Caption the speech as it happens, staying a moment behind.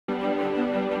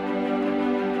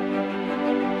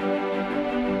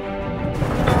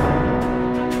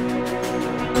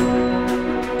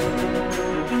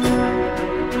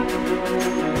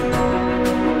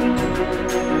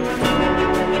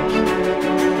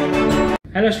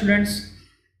Hello students,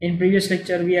 in previous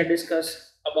lecture we had discussed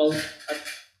about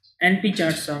NP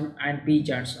chart sum and P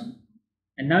chart sum,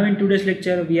 and now in today's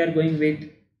lecture we are going with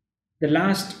the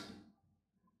last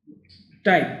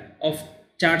type of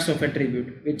charts of attribute,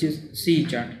 which is C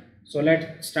chart. So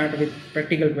let's start with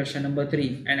practical question number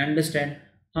 3 and understand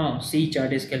how C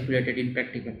chart is calculated in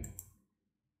practical.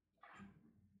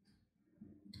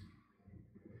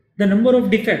 The number of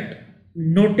defect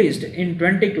noticed in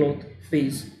 20 cloth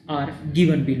piece are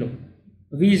given below.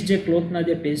 20 જે ક્લોથના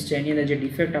જે piece છે એની અંદર જે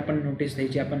defect આપણને notice થઈ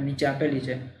છે આપણને નીચે આપેલી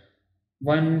છે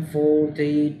 1 4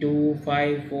 3 2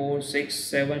 5 4 6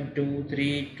 7 2 3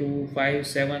 2 5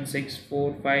 7 6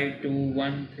 4 5 2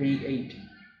 1 3 8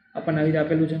 આપણને આવી રીતે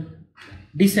આપેલું છે.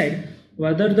 Decide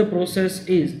whether the process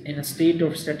is in a state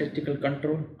of statistical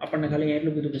control. આપણને ખાલી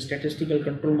એટલું કીધું કે સ્ટેટિસ્ટિકલ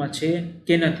કંટ્રોલમાં છે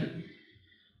કે નથી.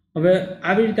 હવે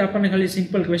આવી રીતે આપણને ખાલી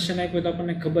સિમ્પલ ક્વેશ્ચન આપ્યો તો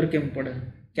આપણને ખબર કેમ પડે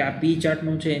કે આ પી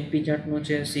ચાર્ટનો છે, એનપી ચાર્ટનો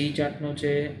છે, સી ચાર્ટનો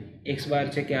છે, એક્સ બાર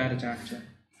છે કે આર ચાર્ટ છે.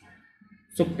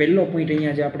 સો પહેલો પોઈન્ટ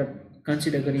અહીંયા જે આપણે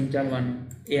કન્સિડર કરીને ચાલવાનો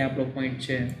એ આપણો પોઈન્ટ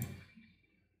છે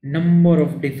નંબર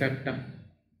ઓફ ડિફેક્ટ.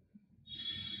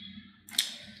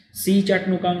 સી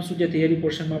ચાર્ટનું કામ શું છે થિયરી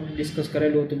પોર્શનમાં આપણે ડિસ્કસ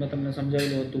કરેલું હતું, મેં તમને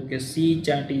સમજાવેલું હતું કે C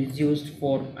chart is used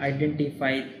four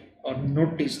identify or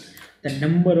notice the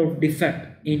number of defect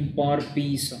in per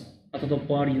piece અથવા તો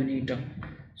પર યુનિટ.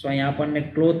 સો અહીંયા આપણને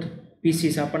ક્લોથ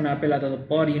પીસીસ આપણને આપેલા હતા તો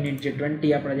પર યુનિટ જે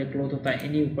 20 આપણા જે ક્લોથ હતા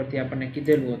એની ઉપરથી આપણને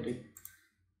કીધેલું હતું,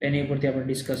 એની ઉપરથી આપણે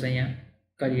ડિસ્કસ અહીંયા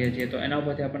કરીએ છીએ. તો એના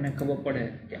ઉપરથી આપણને ખબર પડે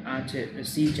કે આ છે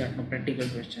સી ચાર્ટનો પ્રેક્ટિકલ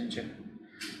ક્વેશ્ચન છે.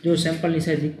 જો સેમ્પલની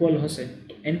સાઇઝ ઇક્વલ હશે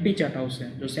તો એનપી ચાર્ટ આવશે,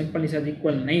 જો સેમ્પલની સાઇઝ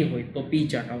ઇક્વલ નહીં હોય તો પી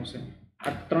ચાર્ટ આવશે.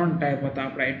 આ ત્રણ ટાઈપ હતા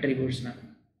આપણા એટ્રીબ્યુટ્સના.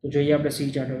 તો જોઈએ આપણે સી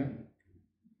ચાર્ટ. હવે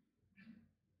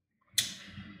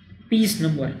પીસ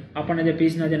નંબર આપણને જે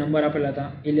પીસના જે નંબર આપેલા હતા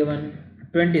 11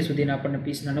 20 સુધીના આપણને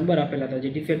પીસના નંબર આપેલા હતા. જે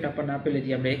ડિફેક્ટ આપણને આપેલી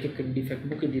હતી આપણે એક એક ડિફેક્ટ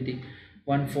મૂકી દીધી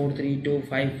 1 4 3 2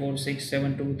 5 4 6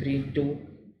 7 2 3 2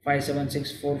 5 7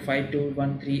 6 4 5 2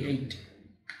 1 3 8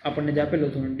 આપણને જે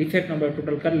આપેલું હતું ડિફેક્ટ નંબર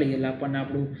ટોટલ કરી લઈએ એટલે આપણને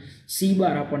આપણું સી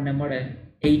બાર આપણને મળે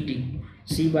 80.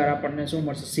 સી બાર આપણને શું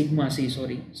મળશે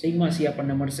સિગ્મા સી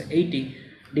આપણને મળશે 80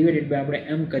 ડિવાઇડેડ બાય આપણે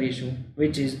એમ કરીશું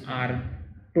which is R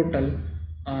total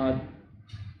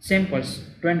samples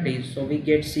 20, so we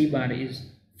get C bar is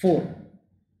 4.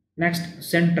 Next,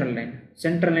 central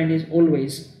line is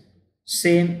always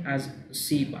same as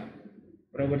C bar.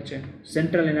 બરાબર છે.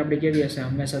 સેન્ટ્રલ લાઈન આપણી કેવી હશે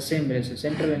હંમેશા સેમ રહેશે.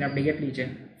 સેન્ટ્રલ લાઈન આપણી કેટલી છે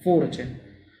 4 છે.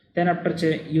 તેન આફ્ટર છે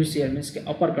UCL મીન્સ કે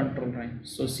અપર કંટ્રોલ લાઈન.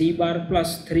 સો C bar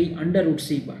plus 3 under route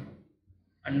C bar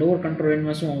અને લોઅર કંટ્રોલ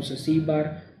લાઈનમાં શું આવશે C bar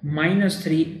minus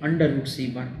 3 under route C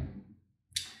bar.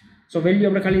 સો વેલ્યુ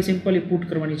આપણે ખાલી સિમ્પલી પુટ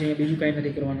કરવાની છે, બીજું કાંઈ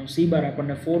નથી કરવાનું. સી બાર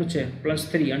આપણને 4 છે plus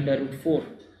 3 under route 4.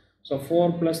 So 4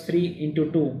 plus 3 into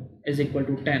 2 is equal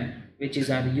to 10 which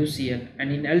is R UCL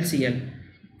and in LCL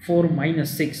 4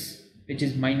 minus 6 which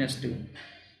is minus 2.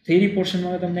 Theory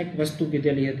પોર્શનમાં તમને એક વસ્તુ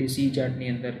કીધેલી હતી સી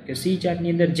ચાર્ટની અંદર કે સી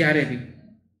ચાર્ટની અંદર જ્યારે બી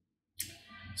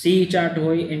સી ચાર્ટ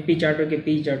હોય, એનપી ચાર્ટ હોય કે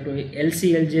પી ચાર્ટ હોય,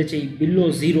 LCL જે છે એ બિલો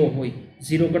 0 હોય,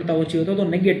 0 કરતાં ઓછી હોય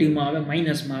તો નેગેટિવમાં આવે,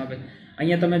 માઇનસમાં આવે.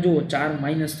 અહીંયા તમે જુઓ 4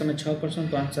 માઇનસ તમે 6 કરશો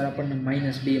તો આન્સર આપણને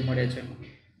 -2 મળે છે.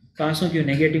 તો આ શું થયું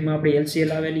નેગેટિવમાં આપણી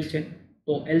LCL આવેલી છે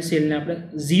તો LCLને આપણે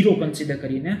 0 કન્સિડર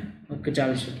કરીને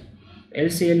ચાલશું.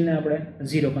 LCLને આપણે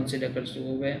 0 કન્સિડર કરશું.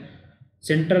 હવે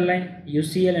સેન્ટ્રલ લાઇન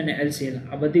UCL અને LCL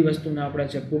આ બધી વસ્તુને આપણે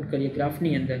જે પુટ કરીએ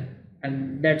ગ્રાફની અંદર and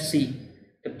that see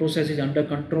the process is under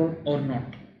control or not.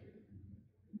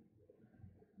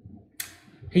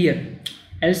 Here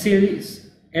LCL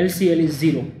is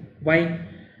 0. Y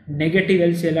negative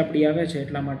LCL આપણી આવે છે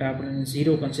એટલા માટે આપણે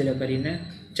 0 કન્સિડર કરીને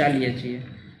ચાલીએ છીએ.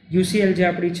 UCL જે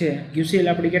આપણી છે UCL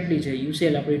આપણી કેટલી છે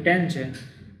UCL આપણી 10 છે.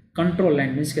 કંટ્રોલ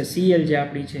લાઇન મીન્સ કે CL જે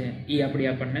આપણી છે એ આપણી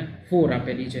આપણને 4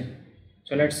 આપેલી છે.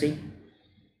 So let's see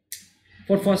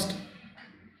four first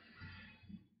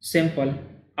sample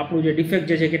આપણું જે ડિફેક્ટ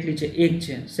જે છે કેટલી છે 1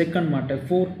 છે. સેકન્ડ માટે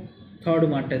 4, થર્ડ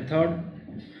માટે 3,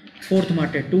 ફોર્થ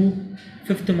માટે 2,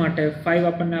 ફિફ્થ માટે 5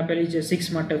 આપણને આપેલી છે,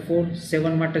 6 માટે 4,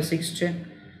 7 માટે 6 છે,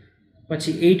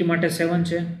 પછી 8 માટે 7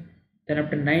 છે, then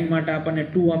આપણે 9 માટે આપણને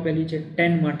 2 આપેલી છે,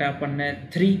 10 માટે આપણને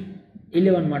 3,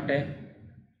 11 માટે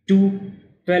 2,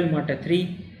 12 માટે 3,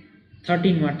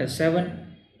 13 માટે 7,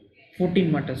 14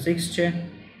 માટે 6 છે,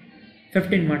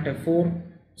 15 માટે 4,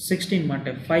 16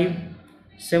 માટે 5,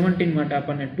 17 માટે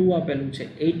આપણને 2 આપેલું છે,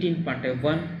 18 માટે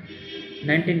 1,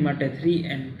 19 માટે 3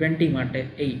 and 20 માટે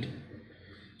 8.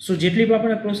 સો જેટલી પણ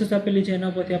આપણને પ્રોસેસ આપેલી છે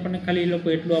એના પરથી આપણને ખાલી એ લોકો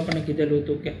એટલું આપણને કીધેલું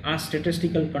હતું કે આ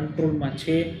સ્ટેટિસ્ટિકલ કંટ્રોલમાં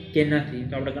છે કે નથી.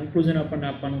 તો આપણે કન્ક્લુઝન આપણને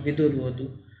આપવાનું કીધેલું હતું.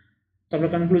 તો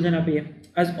આપણે કન્ક્લુઝન આપીએ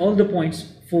as all the points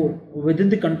for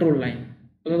within the control line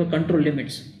અથવા તો control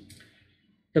limits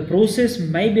The process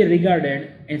may be regarded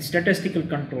in statistical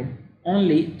control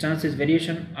only chances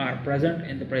variation are present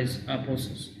in the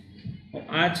process.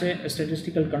 આ છે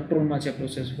સ્ટેટિસ્ટિકલ કંટ્રોલમાં છે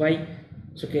પ્રોસેસ. વાય?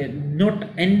 સો કે not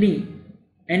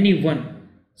any one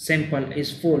sample is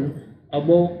full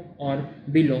above or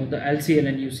below the LCL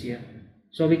and UCL.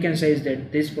 So we can say is that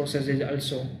this process is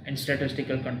also in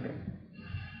statistical control.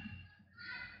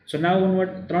 So now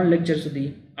onward 3 lecture સુધી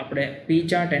આપણે P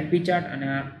chart, NP chart અને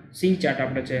C chart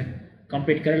આપણે છે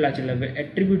complete કરેલા છે. એટલે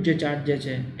attribute જે chart જે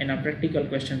છે એના પ્રેક્ટિકલ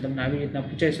ક્વેશ્ચન તમને આવી રીતના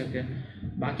પૂછાઈ શકે.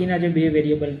 બાકીના જે 2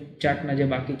 વેરિયેબલ ચાર્ટના જે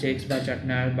બાકી છે X બાર ચાર્ટ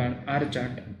અને R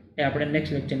ચાર્ટ એ આપણે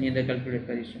નેક્સ્ટ લેક્ચરની અંદર કેલ્ક્યુલેટ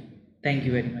કરીશું. Thank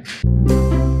you very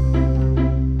much.